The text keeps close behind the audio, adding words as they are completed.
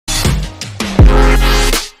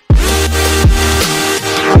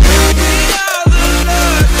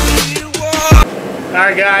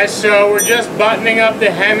Alright guys, so we're just buttoning up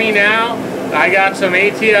the Hemi now. I got some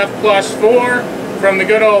ATF plus 4 from the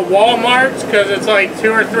good old Walmart's because it's like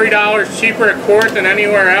 $2 or $3 cheaper a quart than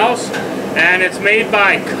anywhere else. And it's made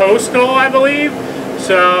by Coastal, I believe.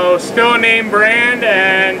 So still a name brand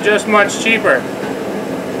and just much cheaper.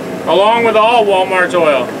 Along with all Walmart's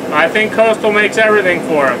oil. I think Coastal makes everything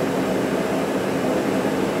for them.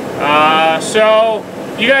 So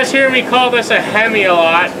you guys hear me call this a Hemi a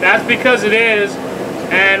lot. That's because it is.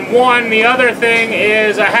 And the other thing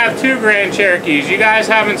is I have 2 Grand Cherokees. You guys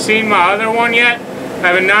haven't seen my other one yet. I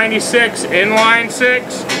have a 96 inline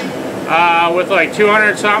 6 with like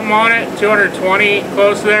 200 something on it, 220,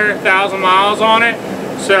 close to there, 1,000 miles on it.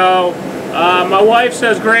 So my wife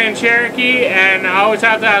says Grand Cherokee and I always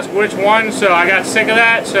have to ask which one, so I got sick of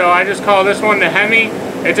that, so I just call this one the Hemi.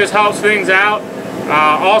 It just helps things out.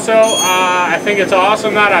 Also, I think it's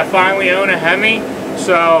awesome that I finally own a Hemi.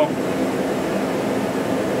 So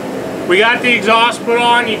we got the exhaust put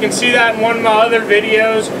on. You can see that in one of my other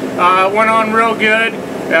videos. It went on real good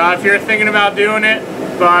if you're thinking about doing it.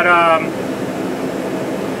 But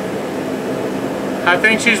I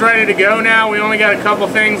think she's ready to go now. We only got a couple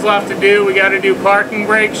things left to do. We got to do parking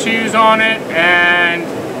brake shoes on it and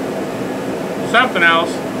something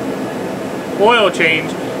else. Oil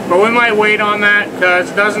change. But we might wait on that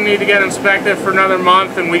because it doesn't need to get inspected for another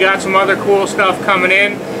month. And we got some other cool stuff coming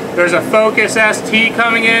in. There's a Focus ST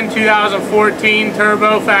coming in, 2014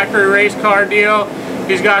 turbo factory race car deal.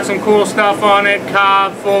 He's got some cool stuff on it,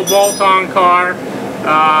 Cobb, full bolt-on car.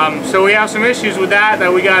 So we have some issues with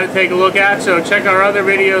that we got to take a look at. So check our other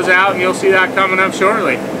videos out and you'll see that coming up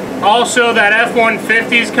shortly. Also, that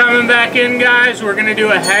F-150 is coming back in, guys. We're going to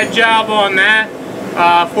do a head job on that.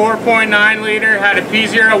 4.9 liter, had a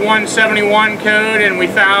P0171 code, and we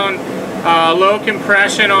found low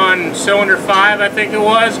compression on cylinder 5, I think it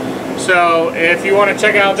was. So if you want to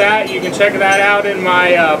check out that, you can check that out in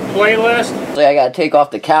my playlist. So I got to take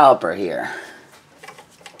off the caliper here.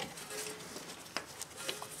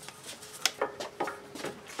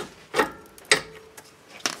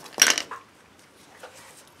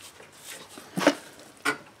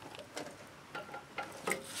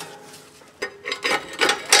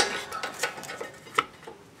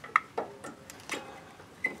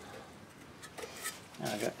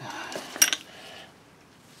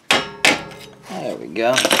 There we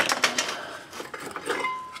go.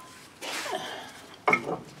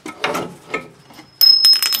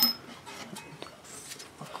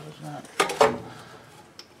 What was that?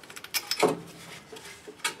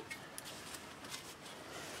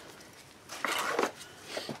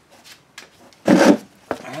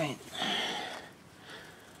 All right.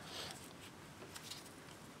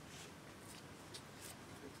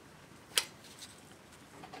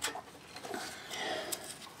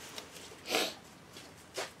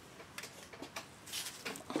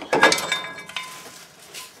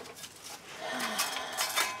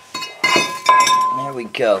 There we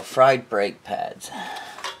go, fried brake pads.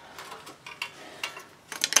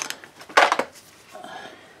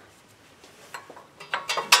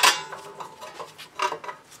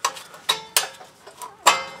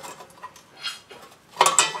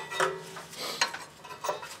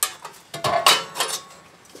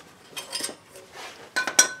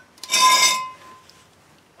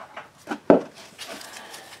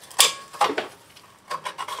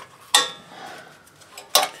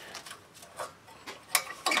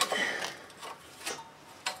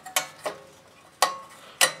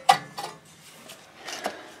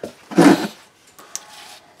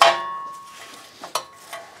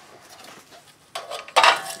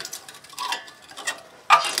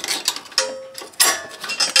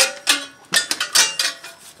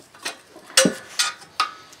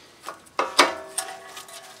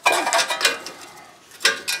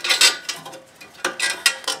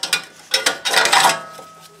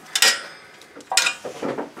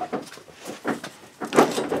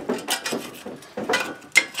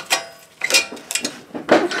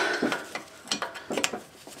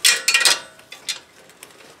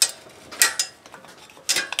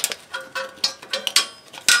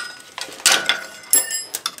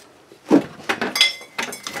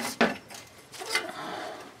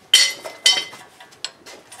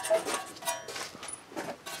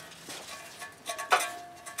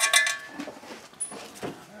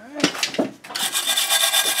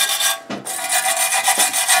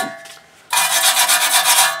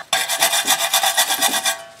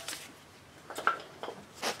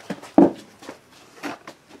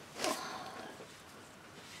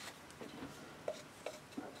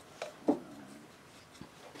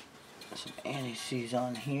 Some anti-seize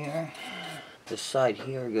on here. This side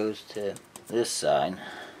here goes to this side.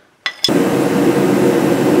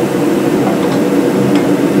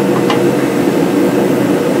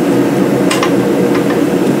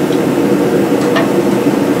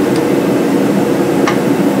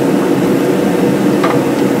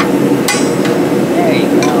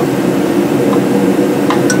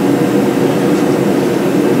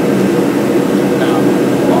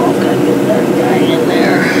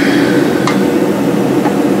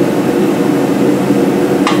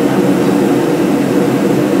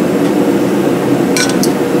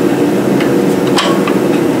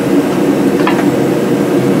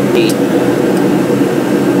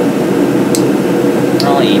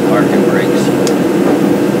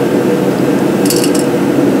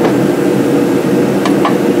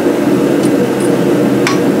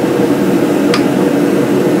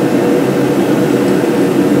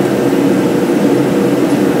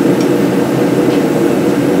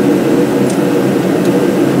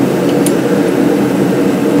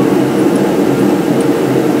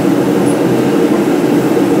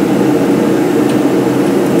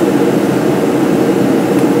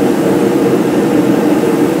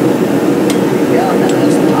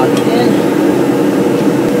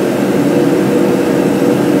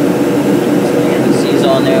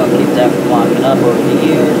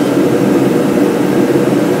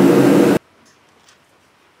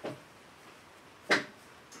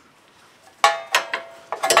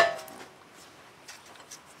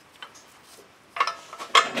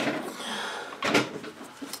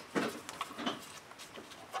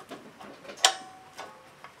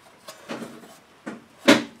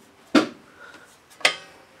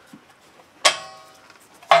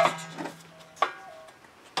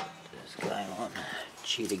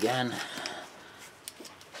 Cheat again.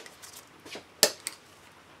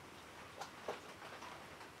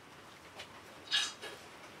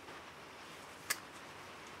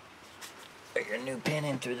 Put your new pin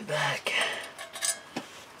in through the back.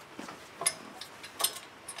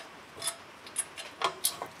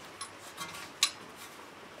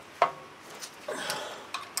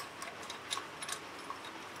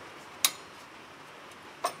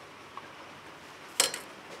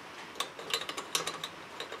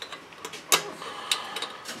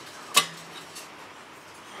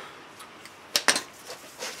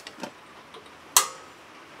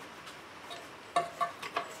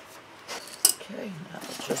 Okay, now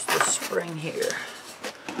just the spring here.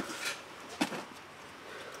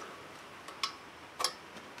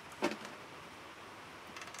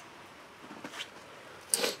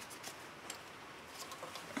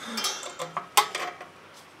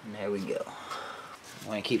 And there we go. I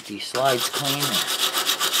want to keep these slides clean.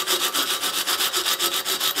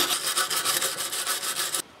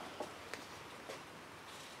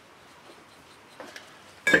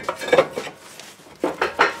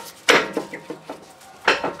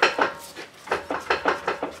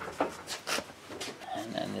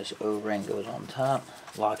 This O-ring goes on top,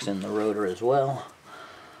 locks in the rotor as well.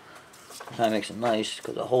 That makes it nice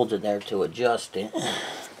because it holds it there to adjust it.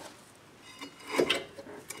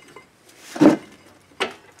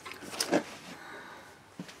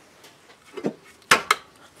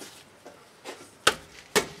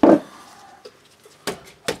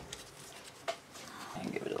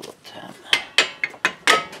 And give it a little tap.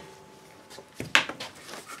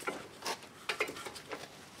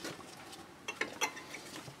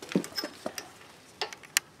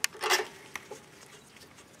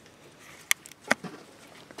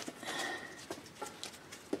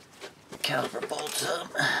 Caliper bolts up.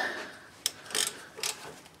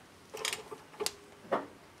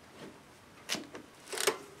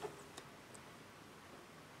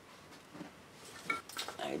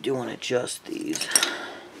 I do want to adjust these.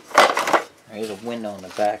 There's a window on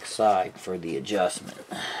the back side for the adjustment.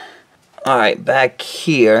 Alright, back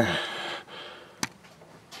here.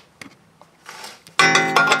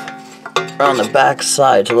 On the back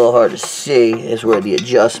side, it's a little hard to see, is where the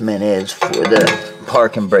adjustment is for the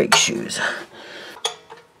park and brake shoes.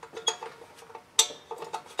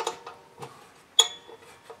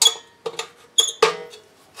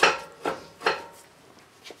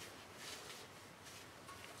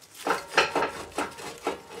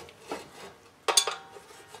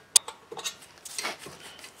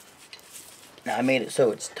 Now I made it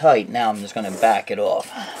so it's tight, now I'm just going to back it off.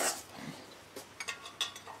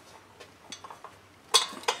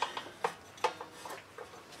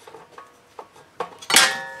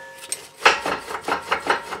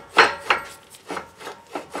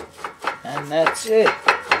 And that's it.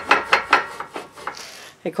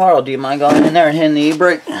 Hey Carl, do you mind going in there and hitting the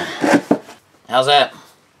e-brake? How's that?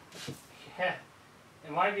 Yeah,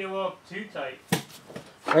 it might be a little too tight.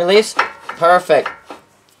 Release? Perfect.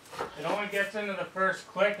 It only gets into the first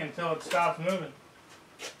click until it stops moving.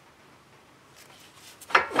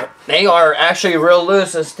 They are actually real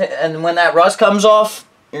loose, and when that rust comes off,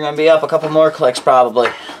 you're going to be up a couple more clicks probably.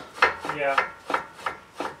 Yeah.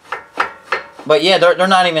 But yeah, they're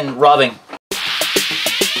not even rubbing.